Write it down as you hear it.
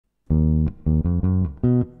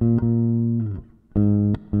What's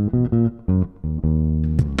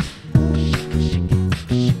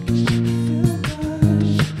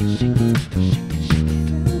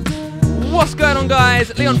going on, guys?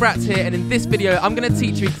 LeonBratt here, and in this video I'm going to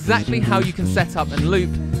teach you exactly how you can set up and loop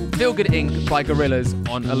Feel Good Inc. by Gorillaz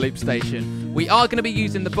on a loop station. We are going to be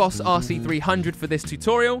using the Boss RC-300 for this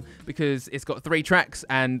tutorial because it's got 3 tracks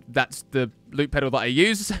and that's the loop pedal that I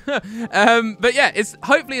use. But yeah,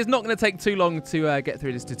 hopefully it's not going to take too long to get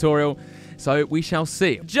through this tutorial, so we shall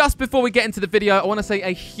see. Just before we get into the video, I want to say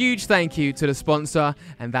a huge thank you to the sponsor,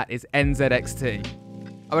 and that is NZXT.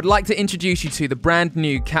 I would like to introduce you to the brand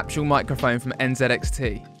new Capsule microphone from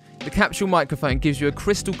NZXT. The Capsule microphone gives you a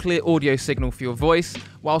crystal clear audio signal for your voice,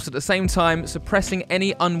 whilst at the same time suppressing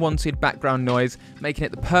any unwanted background noise, making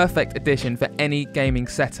it the perfect addition for any gaming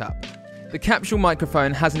setup. The Capsule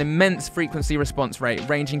microphone has an immense frequency response rate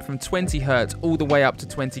ranging from 20 Hz all the way up to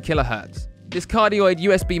 20 kHz. This cardioid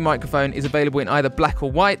USB microphone is available in either black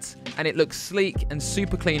or white, and it looks sleek and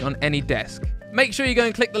super clean on any desk. Make sure you go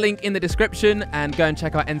and click the link in the description and go and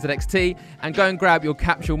check out NZXT and go and grab your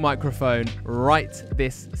Capsule microphone right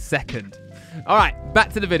this second. All right,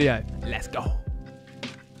 back to the video. Let's go.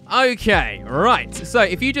 Okay, right. So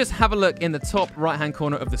if you just have a look in the top right-hand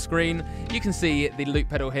corner of the screen, you can see the loop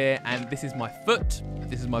pedal here, and this is my foot.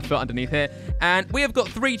 This is my foot underneath here. And we have got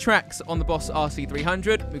 3 tracks on the Boss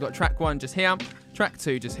RC-300. We've got track 1 just here, track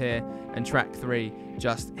 2 just here, and track 3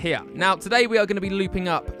 just here. Now, today we are going to be looping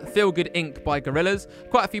up Feel Good Inc. by Gorillaz.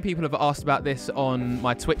 Quite a few people have asked about this on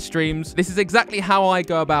my Twitch streams. This is exactly how I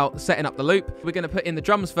go about setting up the loop. We're going to put in the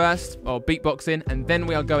drums first, or beatboxing, and then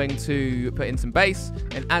we are going to put in some bass,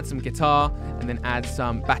 and add some guitar, and then add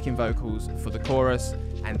some backing vocals for the chorus,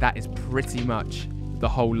 and that is pretty much the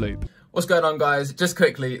whole loop. What's going on, guys? Just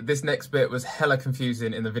quickly, this next bit was hella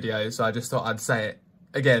confusing in the video, so I just thought I'd say it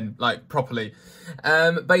again, like properly.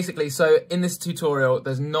 Basically, so in this tutorial,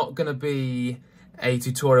 there's not going to be a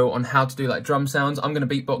tutorial on how to do like drum sounds. I'm going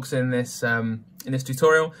to beatbox in this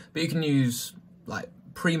tutorial, but you can use like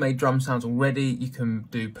pre-made drum sounds already. You can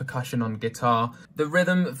do percussion on guitar. The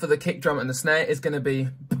rhythm for the kick drum and the snare is going to be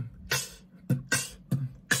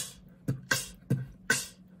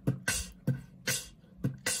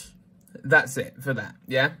that's it for that,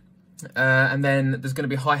 yeah? And then there's going to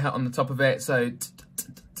be hi-hat on the top of it, so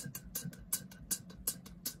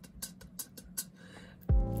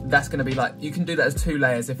that's going to be like, you can do that as 2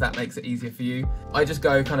 layers if that makes it easier for you. I just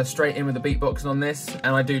go kind of straight in with the beatboxing on this,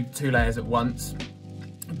 and I do 2 layers at once.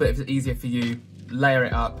 But if it's easier for you, layer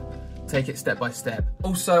it up, take it step by step.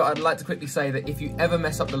 Also, I'd like to quickly say that if you ever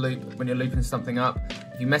mess up the loop when you're looping something up,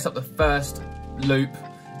 if you mess up the first loop,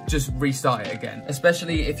 just restart it again.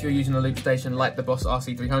 Especially if you're using a loop station like the Boss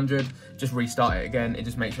RC-300, just restart it again. It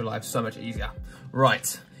just makes your life so much easier.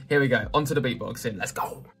 Right, here we go, onto the beatboxing, let's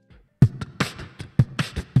go.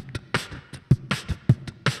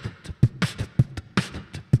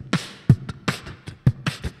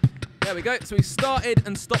 There we go, so we started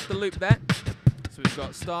and stopped the loop there. So we've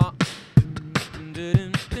got start.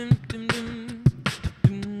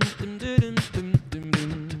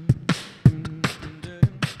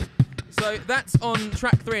 So that's on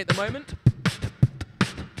track 3 at the moment.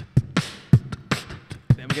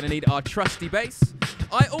 Then we're going to need our trusty bass.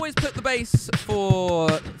 I always put the bass for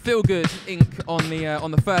Feel Good Inc.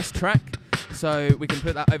 on the first track, so we can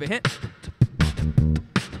put that over here.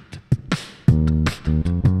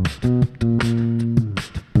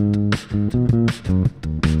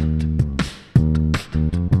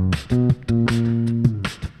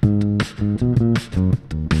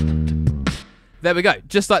 There we go,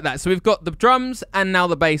 just like that. So we've got the drums and now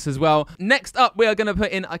the bass as well. Next up, we are going to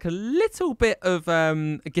put in like a little bit of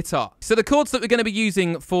guitar. So the chords that we're going to be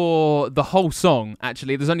using for the whole song,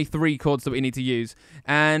 actually, there's only 3 chords that we need to use.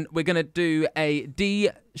 And we're going to do a D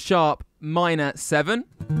sharp minor 7,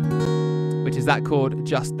 which is that chord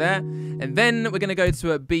just there. And then we're going to go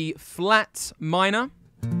to a B flat minor,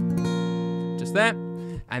 just there.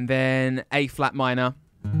 And then A flat minor.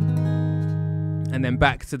 And then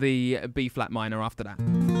back to the B flat minor after that.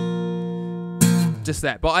 Just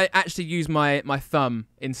there. But I actually use my thumb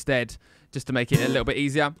instead, just to make it a little bit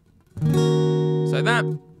easier. So that.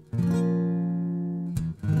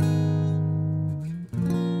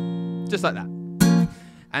 Just like that.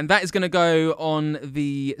 And that is going to go on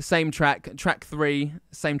the same track, track 3,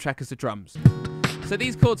 same track as the drums. So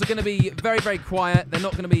these chords are going to be very, very quiet. There's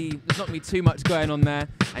not going to be too much going on there,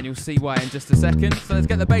 and you'll see why in just a second. So let's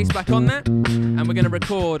get the bass back on there, and we're going to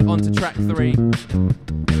record onto track 3. Here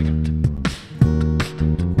we go.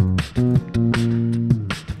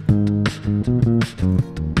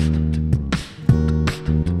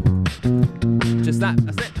 Just that.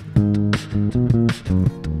 That's it.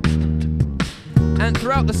 And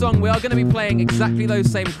throughout the song, we are going to be playing exactly those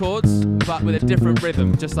same chords, but with a different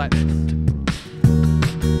rhythm, just like this.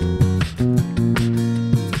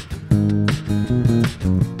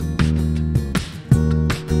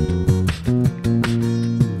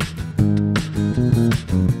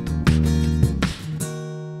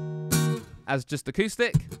 As just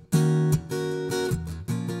acoustic.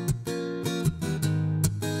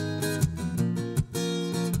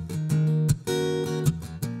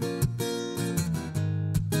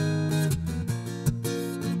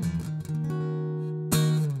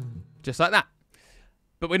 Just like that.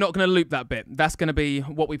 But we're not going to loop that bit. That's going to be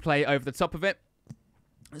what we play over the top of it.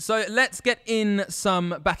 So let's get in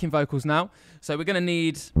some backing vocals now. So we're going to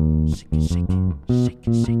need shake it, shake it, shake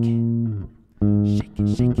it, shake it. Shake it,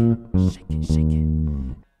 shake it, shake it, shake it.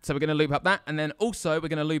 So we're going to loop up that, and then also we're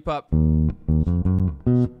going to loop up I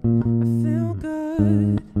feel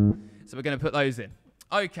good. So we're going to put those in.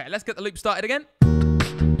 Okay, let's get the loop started again.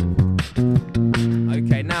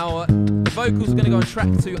 Okay, now the vocals are going to go on track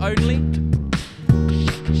 2 only.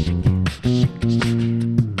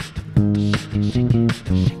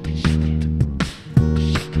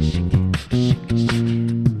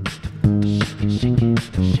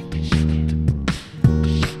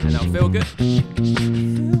 And they'll feel good.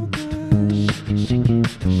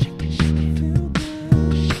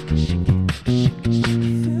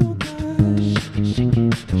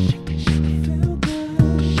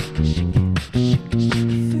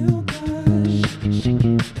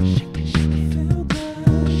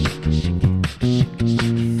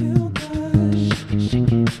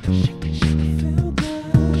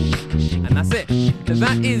 And that's it.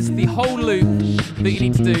 That is the whole loop that you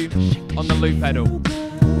need to do on the loop pedal.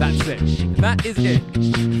 That's it. That is it.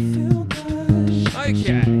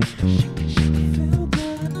 Okay.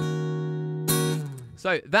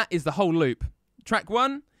 So that is the whole loop. Track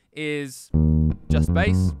 1 is just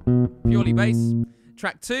bass, purely bass.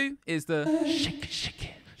 Track 2 is the shake it, shake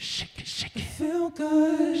it, shake it, shake it, feel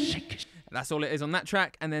good, shake it. That's all it is on that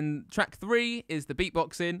track. And then track 3 is the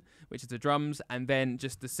beatboxing, which is the drums, and then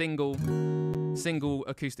just the single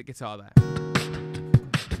acoustic guitar there.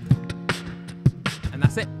 And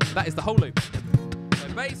that's it. That is the whole loop. So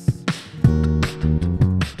bass.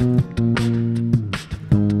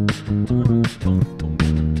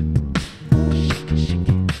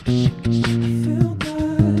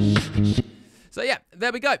 So yeah,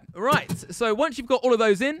 there we go. Right, so once you've got all of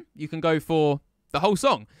those in, you can go for the whole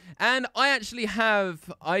song. And I use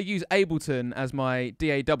Ableton as my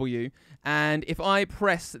DAW, and if I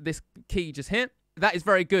press this key just here, that is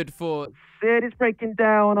very good for City's breaking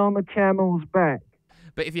down on the camel's back.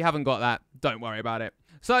 But if you haven't got that, don't worry about it.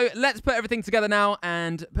 So let's put everything together now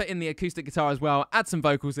and put in the acoustic guitar as well, add some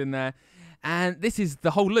vocals in there, and this is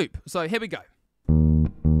the whole loop. So here we go.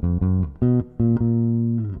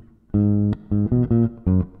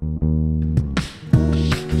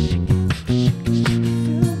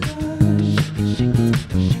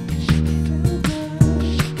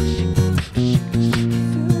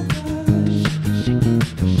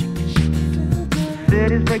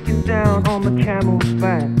 City's breaking down on the camel's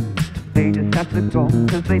back. They just have to go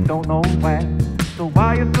cause they don't know where. So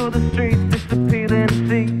while you through the streets, it's appealing to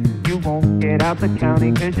see. You won't get out the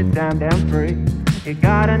county cause you're damn free. You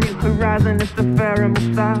got a new horizon, it's a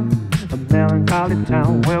pheromone style. A melancholy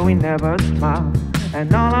town where we never smile.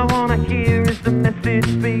 And all I wanna hear is the message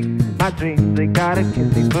speak. My dreams, they gotta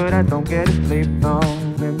kiss me, but I don't get to sleep. No,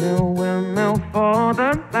 windmill for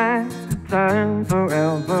the last time,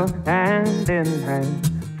 forever hand in hand.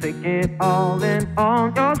 Take it all in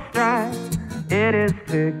on your stride. It is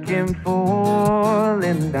ticking,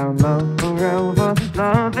 falling down. Love forever,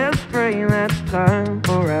 love is free. Let's turn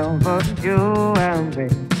forever, you and me.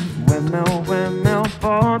 Windmill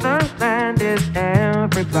for the land. Is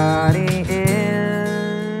everybody in?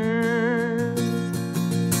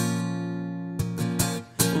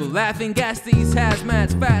 Laughing gas, these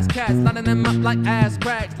hazmats, fast cats, lining them up like ass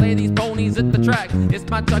cracks. Lay these ponies at the track, it's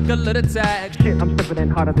my chocolate attack. Shit, I'm stepping in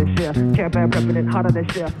harder this year. Care Bear prepping it harder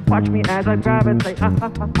this year. Watch me as I grab it, say ah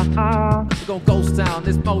ah ah ah ah. We gon' ghost town,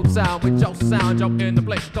 this Motown with your sound. Jump in the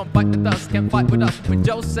place, don't fight the dust, can't fight with us. With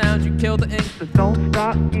your sound, you kill the ink. So don't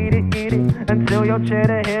stop, eat it, until your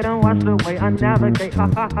cheddar hit and watch the way I navigate. Ha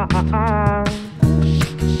ha ha ha ha.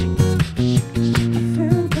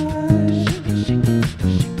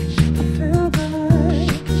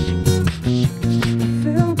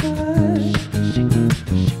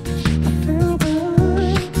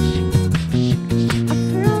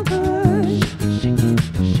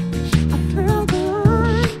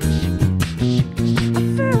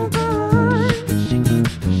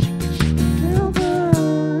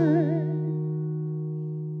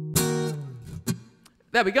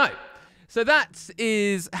 there we go. So that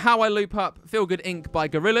is How I Loop Up Feel Good Inc. by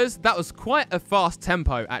Gorillaz. That was quite a fast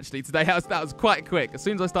tempo, actually, today. That was quite quick. As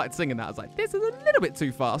soon as I started singing that, I was like, this is a little bit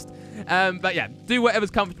too fast. But yeah, do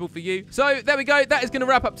whatever's comfortable for you. So there we go. That is going to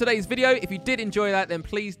wrap up today's video. If you did enjoy that, then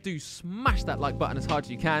please do smash that like button as hard as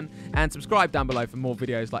you can. And subscribe down below for more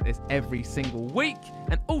videos like this every single week.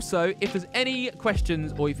 And also, if there's any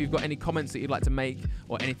questions or if you've got any comments that you'd like to make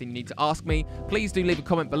or anything you need to ask me, please do leave a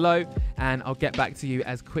comment below and I'll get back to you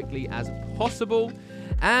as quickly as possible.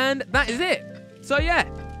 And that is it. So yeah,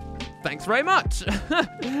 thanks very much.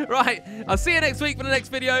 Right, I'll see you next week for the next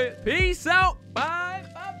video. Peace out. Bye.